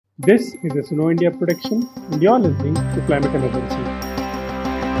This is a Suno India production, and you're listening to Climate Emergency.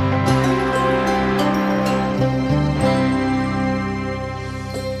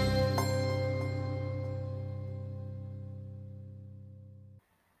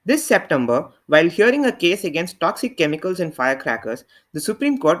 This September, while hearing a case against toxic chemicals in firecrackers, the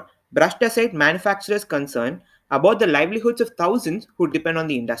Supreme Court brushed aside manufacturers' concern about the livelihoods of thousands who depend on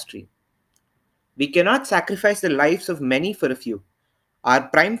the industry. We cannot sacrifice the lives of many for a few. Our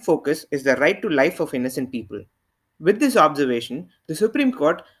prime focus is the right to life of innocent people. With this observation, the Supreme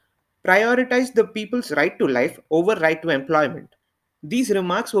Court prioritized the people's right to life over right to employment. These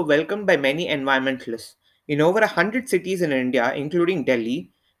remarks were welcomed by many environmentalists. In over 100 cities in India, including Delhi,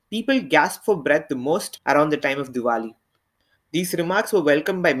 people gasped for breath the most around the time of Diwali. These remarks were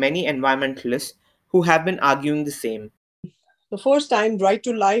welcomed by many environmentalists who have been arguing the same. The first time right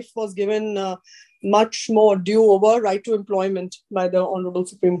to life was given much more due over right to employment by the Honorable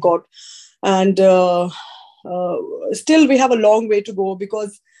Supreme Court. And still we have a long way to go,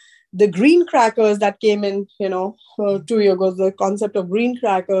 because the green crackers that came in, 2 years ago, the concept of green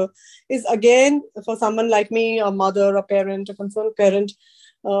cracker is again, for someone like me, a mother, a parent, a concerned parent,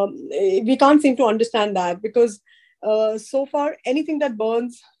 we can't seem to understand that, because so far anything that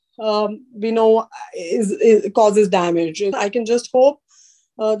burns, we know causes damage. I can just hope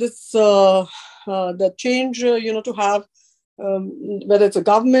the change, to have, whether it's a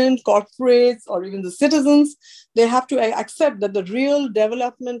government, corporates, or even the citizens, they have to accept that the real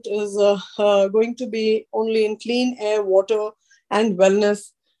development is going to be only in clean air, water, and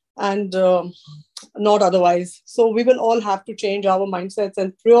wellness, and not otherwise. So we will all have to change our mindsets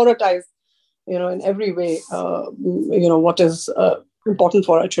and prioritize, in every way, what is important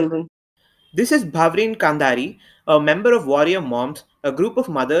for our children. This is Bhavrin Kandari, a member of Warrior Moms, a group of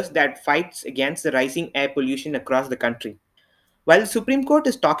mothers that fights against the rising air pollution across the country. While the Supreme Court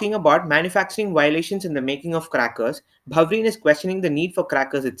is talking about manufacturing violations in the making of crackers, Bhavrin is questioning the need for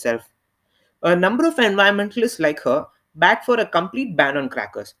crackers itself. A number of environmentalists like her bat for a complete ban on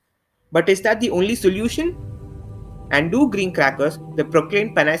crackers. But is that the only solution? And do green crackers, the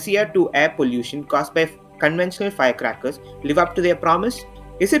proclaimed panacea to air pollution caused by conventional firecrackers, live up to their promise?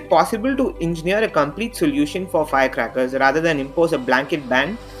 Is it possible to engineer a complete solution for firecrackers rather than impose a blanket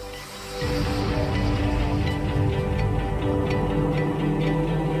ban?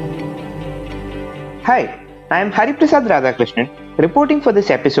 Hi, I am Hariprasad Radhakrishnan, reporting for this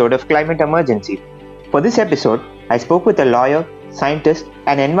episode of Climate Emergency. For this episode, I spoke with a lawyer, scientist,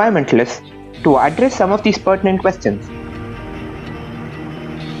 and environmentalist to address some of these pertinent questions.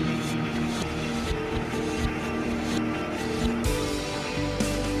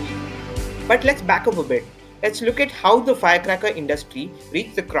 But let's back up a bit. Let's look at how the firecracker industry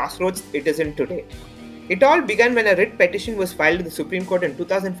reached the crossroads it is in today. It all began when a writ petition was filed to the Supreme Court in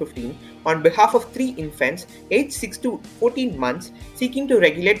 2015 on behalf of 3 infants aged 6 to 14 months seeking to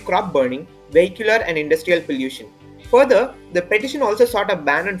regulate crop burning, vehicular and industrial pollution. Further, the petition also sought a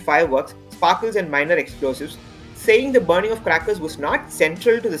ban on fireworks, sparkles and minor explosives, saying the burning of crackers was not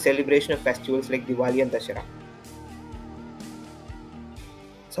central to the celebration of festivals like Diwali and Dussehra.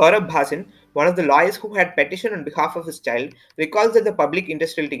 Saurabh Bhasin, one of the lawyers who had petitioned on behalf of his child, recalls that the public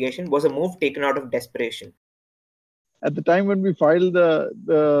interest litigation was a move taken out of desperation. At the time when we filed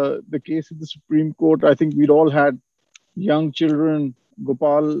the case at the Supreme Court, I think we'd all had young children,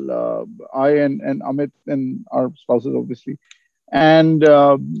 Gopal, I and Amit and our spouses, obviously. And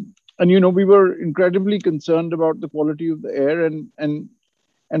we were incredibly concerned about the quality of the air. And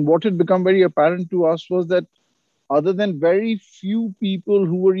what had become very apparent to us was that other than very few people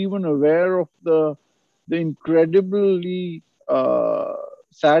who were even aware of the incredibly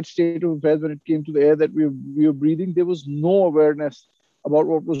sad state of affairs when it came to the air that we were breathing, there was no awareness about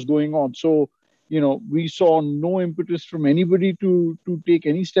what was going on. So, we saw no impetus from anybody to take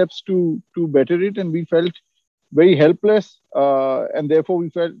any steps to better it, and we felt very helpless, and therefore we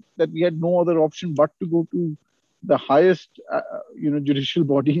felt that we had no other option but to go to the highest, judicial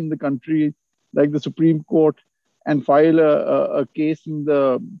body in the country, like the Supreme Court, and file a case in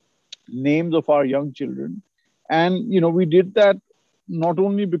the names of our young children. And, we did that not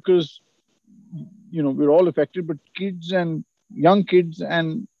only because, we're all affected, but young kids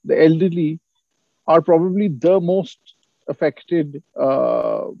and the elderly are probably the most affected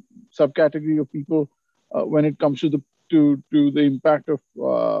subcategory of people when it comes to the impact of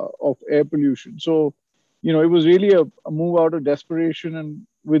air pollution. So, it was really a move out of desperation, and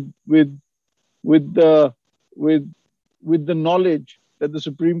with the knowledge that the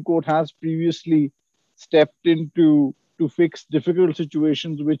Supreme Court has previously stepped into to fix difficult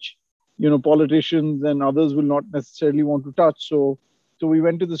situations which politicians and others will not necessarily want to touch. So So we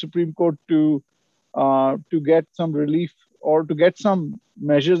went to the Supreme Court to get some relief or to get some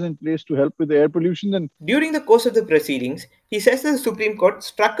measures in place to help with air pollution. And During the course of the proceedings, he says that the Supreme Court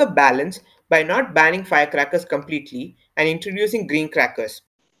struck a balance by not banning firecrackers completely and introducing green crackers.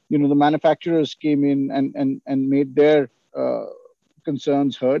 the manufacturers came in and made their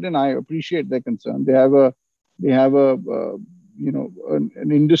concerns heard, and I appreciate their concern. They have an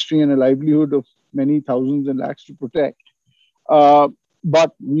industry and a livelihood of many thousands and lakhs to protect.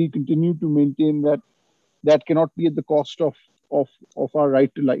 But we continue to maintain that cannot be at the cost of our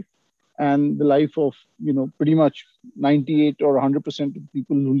right to life and the life of pretty much 98 or 100% of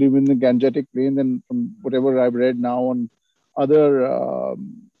people who live in the Gangetic Plain. And from whatever I've read now on other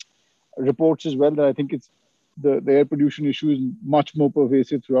reports as well, that I think it's the air pollution issue is much more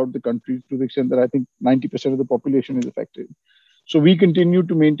pervasive throughout the country, to the extent that I think 90% of the population is affected. So we continue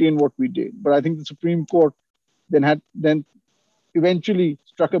to maintain what we did. But I think the Supreme Court then eventually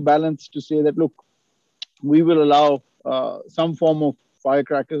struck a balance to say that, look, we will allow some form of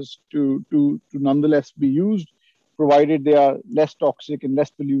firecrackers to nonetheless be used, provided they are less toxic and less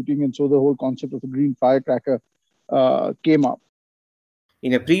polluting. And so the whole concept of a green firecracker came up.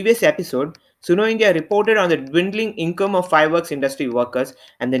 In a previous episode, Suno India reported on the dwindling income of fireworks industry workers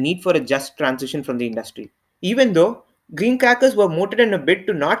and the need for a just transition from the industry. Even though green crackers were mooted in a bid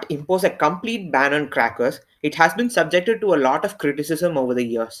to not impose a complete ban on crackers, it has been subjected to a lot of criticism over the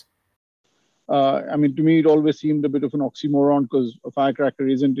years. To me, it always seemed a bit of an oxymoron, because a firecracker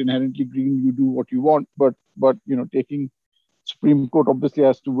isn't inherently green. You do what you want, but taking Supreme Court obviously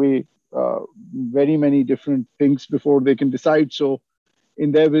has to weigh very many different things before they can decide. So,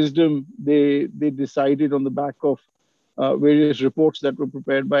 in their wisdom, they decided on the back of various reports that were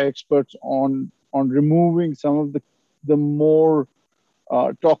prepared by experts on removing some of the more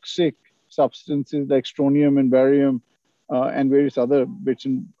toxic substances like strontium and barium and various other bits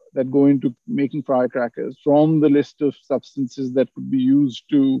that go into making firecrackers from the list of substances that could be used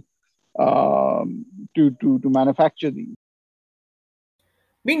to manufacture these.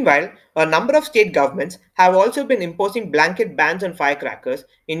 Meanwhile, a number of state governments have also been imposing blanket bans on firecrackers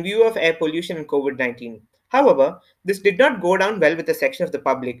in view of air pollution and COVID-19. However, this did not go down well with a section of the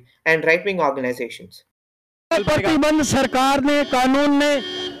public and right-wing organizations. प्रतिबंध सरकार ने, कानून ने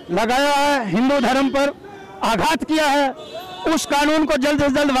लगाया है, हिंदू धर्म पर आघात किया है, उस कानून को जल्द से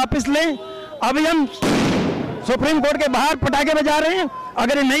जल्द वापस लें। अभी हम सुप्रीम कोर्ट के बाहर पटाखे बजा रहे हैं,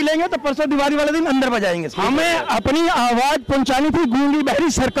 अगर ये नहीं लेंगे तो परसों दिवाली वाले दिन अंदर बजाएंगे। हमें अपनी आवाज पहुंचानी थी गूंगी बहरी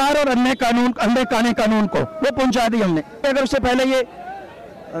सरकार और अन्य काने कानून को, वो पहुंचा दी हमने। अगर उससे पहले ये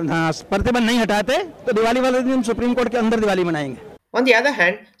प्रतिबंध नहीं हटाते तो दिवाली वाले दिन सुप्रीम कोर्ट के अंदर दिवाली मनाएंगे। On the other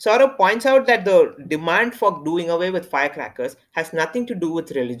hand, Saurabh points out that the demand for doing away with firecrackers has nothing to do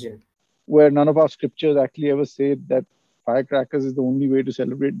with religion. Where none of our scriptures actually ever say that firecrackers is the only way to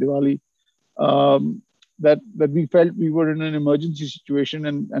celebrate Diwali. That we felt we were in an emergency situation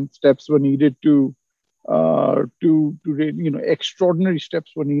and steps were needed to extraordinary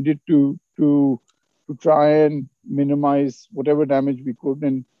steps were needed to try and minimize whatever damage we could.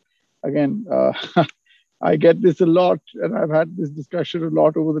 And again, I get this a lot, and I've had this discussion a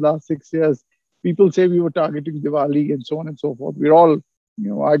lot over the last 6 years. People say we were targeting Diwali and so on and so forth. We're all,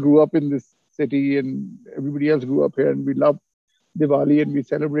 I grew up in this city and everybody else grew up here, and we love Diwali and we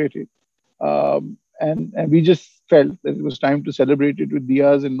celebrate it. And we just felt that it was time to celebrate it with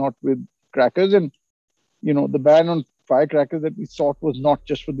diyas and not with crackers. And, the ban on firecrackers that we sought was not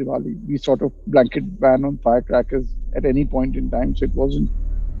just for Diwali. We sought a blanket ban on firecrackers at any point in time. So it wasn't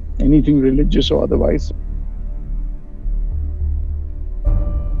anything religious or otherwise.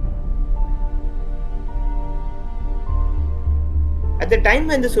 At the time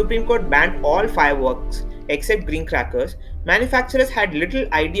when the Supreme Court banned all fireworks except green crackers, manufacturers had little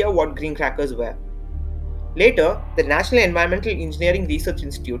idea what green crackers were. Later, the National Environmental Engineering Research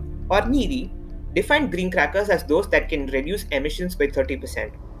Institute, or NEERI, defined green crackers as those that can reduce emissions by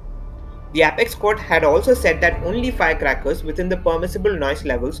 30%. The Apex Court had also said that only firecrackers within the permissible noise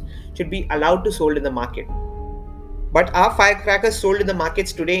levels should be allowed to sold in the market. But are firecrackers sold in the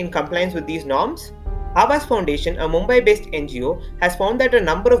markets today in compliance with these norms? Aavas Foundation, a Mumbai-based NGO, has found that a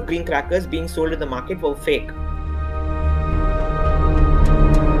number of green crackers being sold in the market were fake.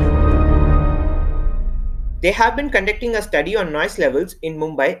 They have been conducting a study on noise levels in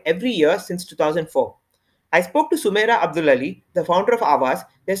Mumbai every year since 2004. I spoke to Sumaira Abdulali, the founder of Aavas,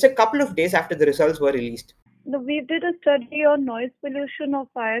 just a couple of days after the results were released. We did a study on noise pollution of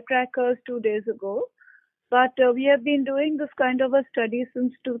firecrackers 2 days ago. But we have been doing this kind of a study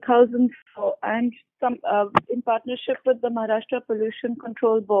since 2004 and in partnership with the Maharashtra Pollution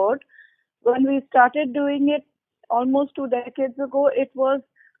Control Board. When we started doing it, almost 2 decades ago, it was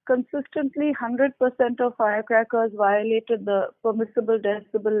consistently 100% of firecrackers violated the permissible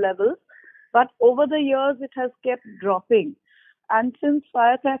decibel levels. But over the years, it has kept dropping. And since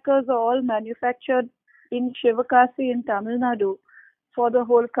firecrackers are all manufactured in Shivakasi in Tamil Nadu for the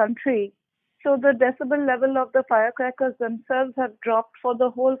whole country, so the decibel level of the firecrackers themselves have dropped for the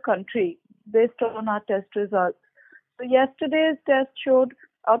whole country based on our test results. So yesterday's test showed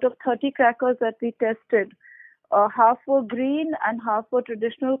out of 30 crackers that we tested, half were green and half were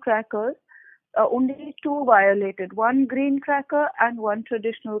traditional crackers. Only 2 violated, 1 green cracker and 1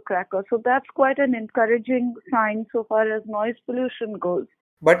 traditional cracker. So that's quite an encouraging sign so far as noise pollution goes.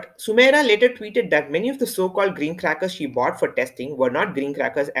 But Sumaira later tweeted that many of the so-called green crackers she bought for testing were not green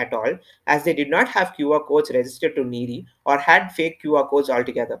crackers at all, as they did not have QR codes registered to NEERI or had fake QR codes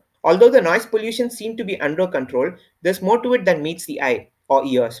altogether. Although the noise pollution seemed to be under control, there's more to it than meets the eye or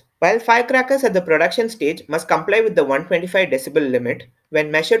ears. While firecrackers at the production stage must comply with the 125 decibel limit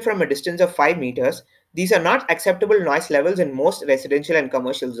when measured from a distance of 5 meters, these are not acceptable noise levels in most residential and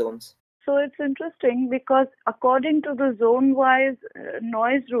commercial zones. So it's interesting because according to the zone-wise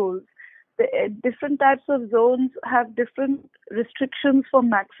noise rules, the different types of zones have different restrictions for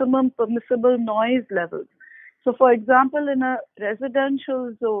maximum permissible noise levels. So for example, in a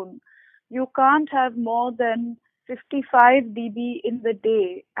residential zone, you can't have more than 55 dB in the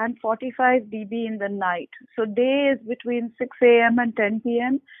day and 45 dB in the night. So day is between 6 a.m. and 10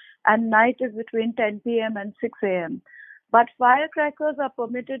 p.m. and night is between 10 p.m. and 6 a.m. But firecrackers are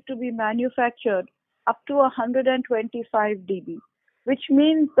permitted to be manufactured up to 125 dB, which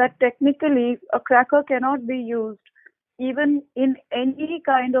means that technically a cracker cannot be used even in any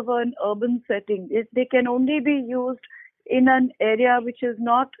kind of an urban setting. They can only be used in an area which is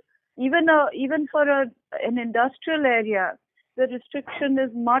not, even for an industrial area, the restriction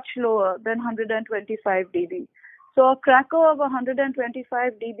is much lower than 125 dB. So a cracker of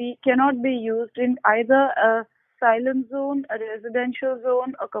 125 dB cannot be used in either a silent zone, a residential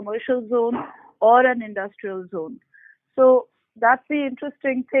zone, a commercial zone, or an industrial zone. So that's the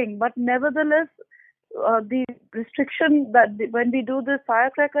interesting thing. But nevertheless, the restriction that when we do the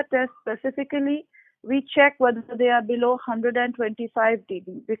firecracker test specifically, we check whether they are below 125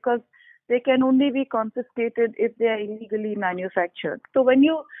 dB because they can only be confiscated if they are illegally manufactured. So when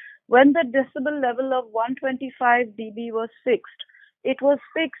the decibel level of 125 dB was fixed, it was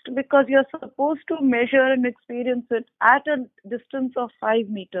fixed because you're supposed to measure and experience it at a distance of 5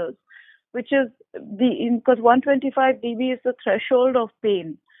 meters, which is because 125 dB is the threshold of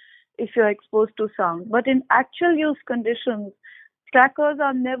pain if you're exposed to sound. But in actual use conditions, crackers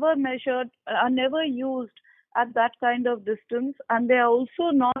are never used at that kind of distance, and they are also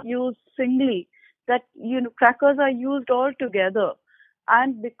not used singly. That crackers are used all together.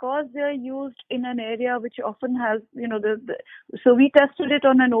 And because they are used in an area which often has, so we tested it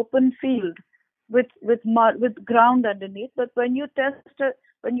on an open field with ground underneath. But when you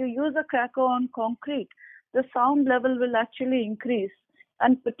use a cracker on concrete, the sound level will actually increase.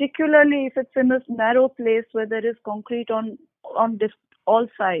 And particularly if it's in a narrow place where there is concrete on all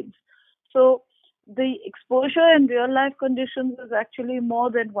sides. So the exposure in real life conditions is actually more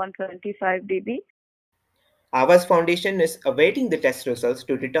than 125 dB. Aavas Foundation is awaiting the test results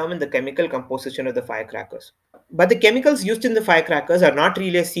to determine the chemical composition of the firecrackers. But the chemicals used in the firecrackers are not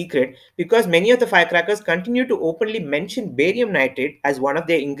really a secret because many of the firecrackers continue to openly mention barium nitrate as one of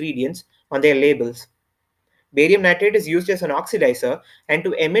their ingredients on their labels. Barium nitrate is used as an oxidizer and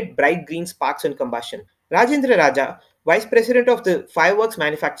to emit bright green sparks on combustion. Rajendra Raja, Vice President of the Fireworks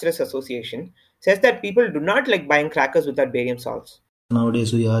Manufacturers Association, says that people do not like buying crackers without barium salts.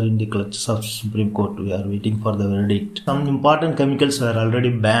 Nowadays we are in the clutches of Supreme Court. We are waiting for the verdict. Some important chemicals were already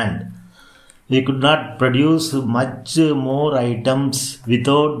banned. We could not produce much more items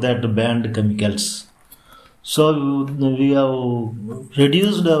without that banned chemicals. So we have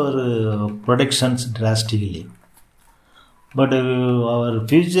reduced our productions drastically. But our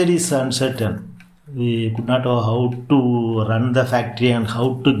future is uncertain. We could not know how to run the factory and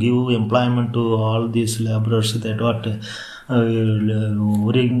how to give employment to all these laborers. That what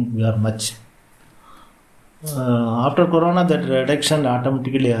worrying we are much. After Corona, that reduction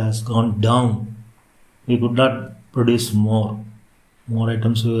automatically has gone down. We could not produce more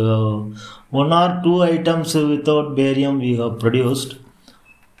items. One or two items without barium we have produced.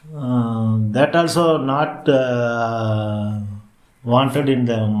 That also not wanted in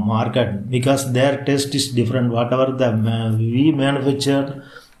the market because their taste is different. Whatever we manufacture,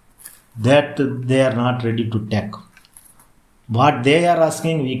 that they are not ready to take. What they are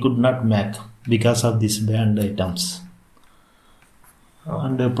asking, we could not make because of these banned items.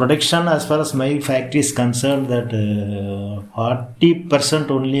 And production, as far as my factory is concerned, that 40%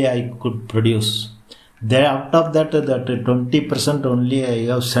 only I could produce. There, out of that 20% only I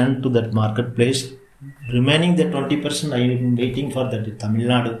have sent to that marketplace. Remaining the 20% I am waiting for the Tamil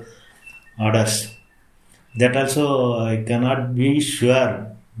Nadu orders. That also I cannot be sure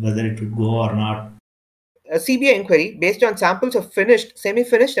whether it would go or not. A CBI inquiry based on samples of finished,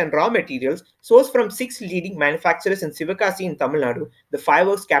 semi-finished and raw materials sourced from 6 leading manufacturers in Sivakasi in Tamil Nadu, the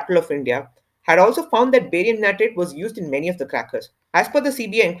fireworks capital of India, had also found that barium nitrate was used in many of the crackers. As per the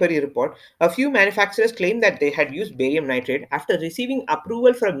CBI inquiry report, a few manufacturers claimed that they had used barium nitrate after receiving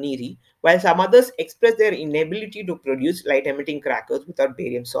approval from NEERI, while some others expressed their inability to produce light-emitting crackers without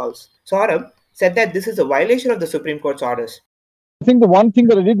barium salts. Saurabh said that this is a violation of the Supreme Court's orders. I think the one thing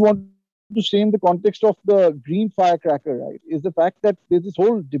that I did want to say in the context of the green firecracker, right, is the fact that there's this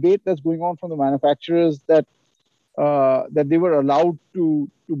whole debate that's going on from the manufacturers that that they were allowed to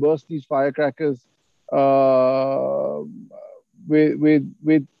burst these firecrackers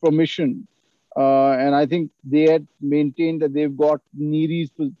with permission, and I think they had maintained that they've got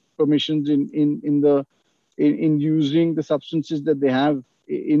NEERI's permissions in using the substances that they have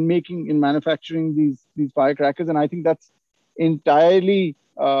in manufacturing these firecrackers, and I think that's entirely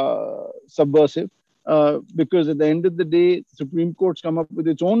subversive, because at the end of the day, the Supreme Court's come up with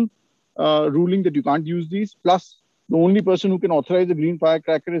its own ruling that you can't use these. Plus, the only person who can authorize a green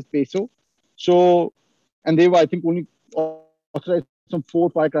firecracker is PESO. So, and they've, I think, only authorized some 4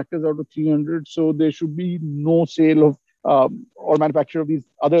 firecrackers out of 300. So there should be no sale of or manufacture of these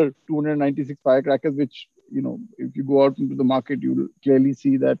other 296 firecrackers, which, you know, if you go out into the market, you will clearly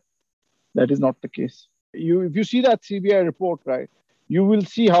see that that is not the case. If you see that CBI report, right, you will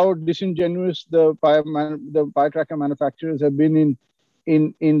see how disingenuous the firecracker manufacturers have been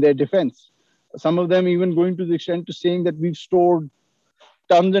in their defense. Some of them even going to the extent to saying that we've stored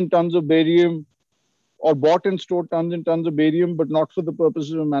tons and tons of barium, or bought and stored tons and tons of barium, but not for the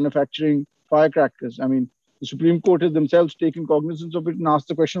purposes of manufacturing firecrackers. I mean, the Supreme Court has themselves taken cognizance of it and asked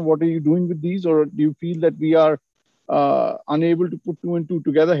the question, what are you doing with these? Or do you feel that we are unable to put 2 and 2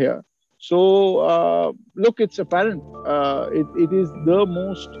 together here? So, look, it's apparent. It is the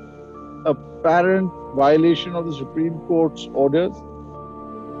most apparent violation of the Supreme Court's orders.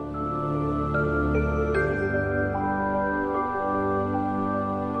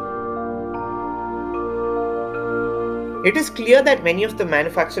 It is clear that many of the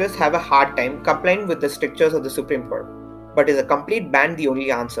manufacturers have a hard time complying with the strictures of the Supreme Court, but is a complete ban the only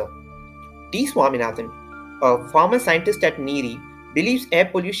answer? T. Swaminathan, a former scientist at NEERI, believes air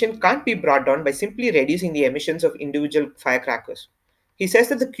pollution can't be brought down by simply reducing the emissions of individual firecrackers. He says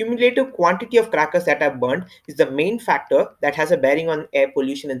that the cumulative quantity of crackers that are burned is the main factor that has a bearing on air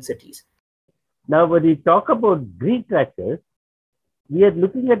pollution in cities. Now, when we talk about green crackers, we are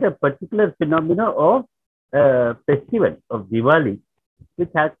looking at a particular phenomena of festival of Diwali, which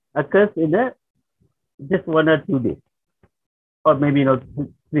occurs in just 1 or 2 days, or maybe not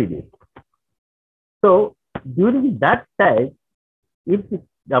 3 days. So during that time, if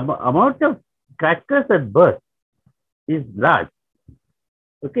the amount of crackers that burst is large,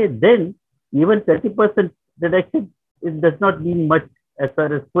 okay, then even 30% reduction does not mean much as far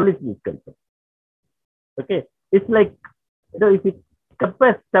as pollution is concerned. Okay, it's like, you know, if you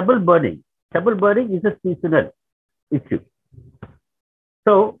compare stubble burning is a seasonal issue.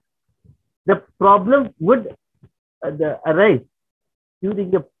 So the problem would arise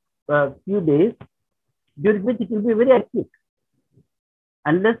during a few days, during which it will be very acute,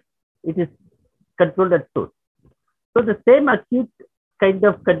 unless it is controlled at source. So the same acute kind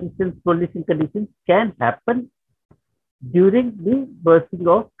of conditions, pollution conditions, can happen during the bursting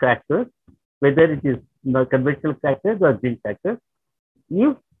of crackers, whether it is conventional crackers or green crackers,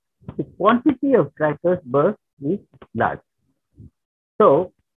 if the quantity of crackers burst is large.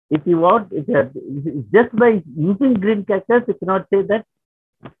 So, if you want, just by using green crackers, you cannot say that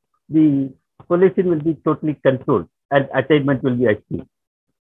the pollution will be totally controlled and attainment will be achieved.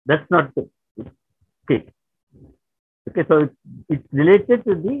 That's not the case. Okay, so it's related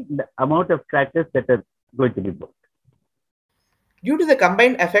to the amount of crackers that are going to be burnt. Due to the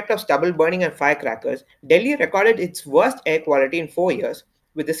combined effect of stubble burning and firecrackers, Delhi recorded its worst air quality in 4 years,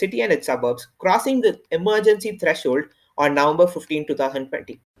 with the city and its suburbs crossing the emergency threshold on November 15,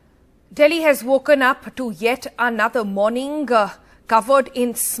 2020. Delhi has woken up to yet another morning covered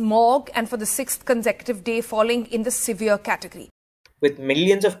in smog, and for the 6th consecutive day falling in the severe category. With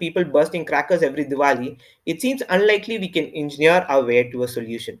millions of people bursting crackers every Diwali, it seems unlikely we can engineer our way to a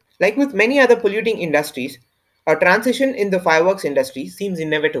solution. Like with many other polluting industries, a transition in the fireworks industry seems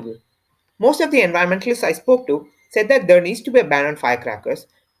inevitable. Most of the environmentalists I spoke to said that there needs to be a ban on firecrackers.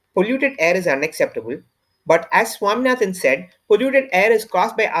 Polluted air is unacceptable. But as Swaminathan said, polluted air is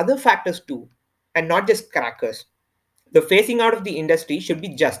caused by other factors too, and not just crackers. The phasing out of the industry should be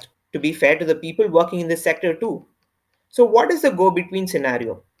just, to be fair to the people working in this sector too. So what is the go-between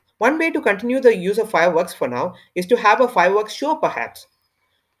scenario? One way to continue the use of fireworks for now is to have a fireworks show perhaps.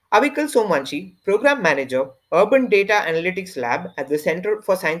 Avikal Somanchi, Program Manager, Urban Data Analytics Lab at the Center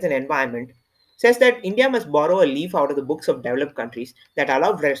for Science and Environment, says that India must borrow a leaf out of the books of developed countries that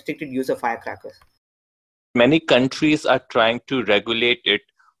allow restricted use of firecrackers. Many countries are trying to regulate it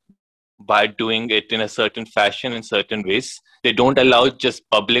by doing it in a certain fashion, in certain ways. They don't allow just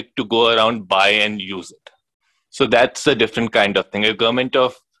public to go around, buy and use it. So that's a different kind of thing. A government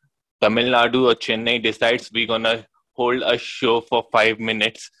of Tamil Nadu or Chennai decides we're going to hold a show for 5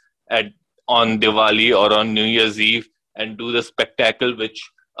 minutes on Diwali or on New Year's Eve and do the spectacle which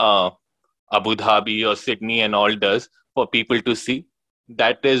Abu Dhabi or Sydney and all does for people to see.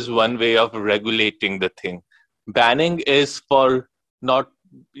 That is one way of regulating the thing. Banning is for not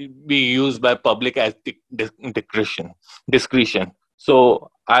be used by public as discretion. So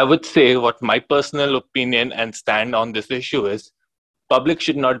I would say what my personal opinion and stand on this issue is public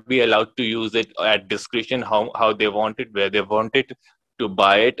should not be allowed to use it at discretion, how they want it, where they want it, to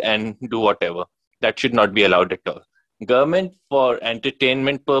buy it and do whatever. That should not be allowed at all. Government for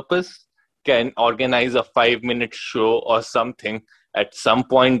entertainment purpose can organize a 5-minute show or something at some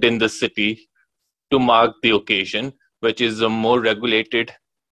point in the city to mark the occasion, which is a more regulated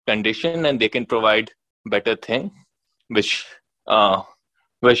condition, and they can provide better thing, which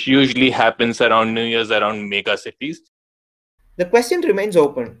usually happens around New Year's, around mega cities. The question remains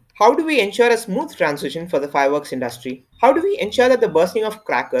open. How do we ensure a smooth transition for the fireworks industry? How do we ensure that the bursting of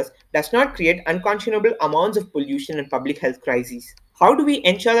crackers does not create unconscionable amounts of pollution and public health crises? How do we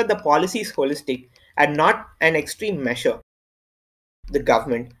ensure that the policy is holistic and not an extreme measure? The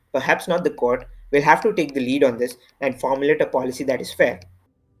government, perhaps not the court, will have to take the lead on this and formulate a policy that is fair.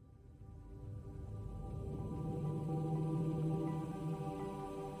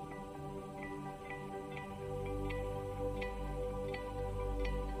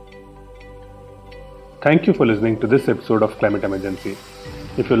 Thank you for listening to this episode of Climate Emergency.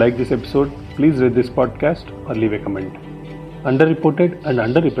 If you like this episode, please rate this podcast or leave a comment. Underreported and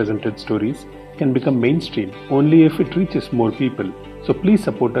underrepresented stories can become mainstream only if it reaches more people. So please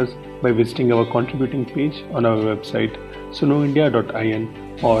support us by visiting our contributing page on our website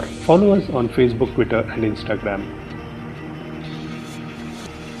sunoindia.in or follow us on Facebook, Twitter and Instagram.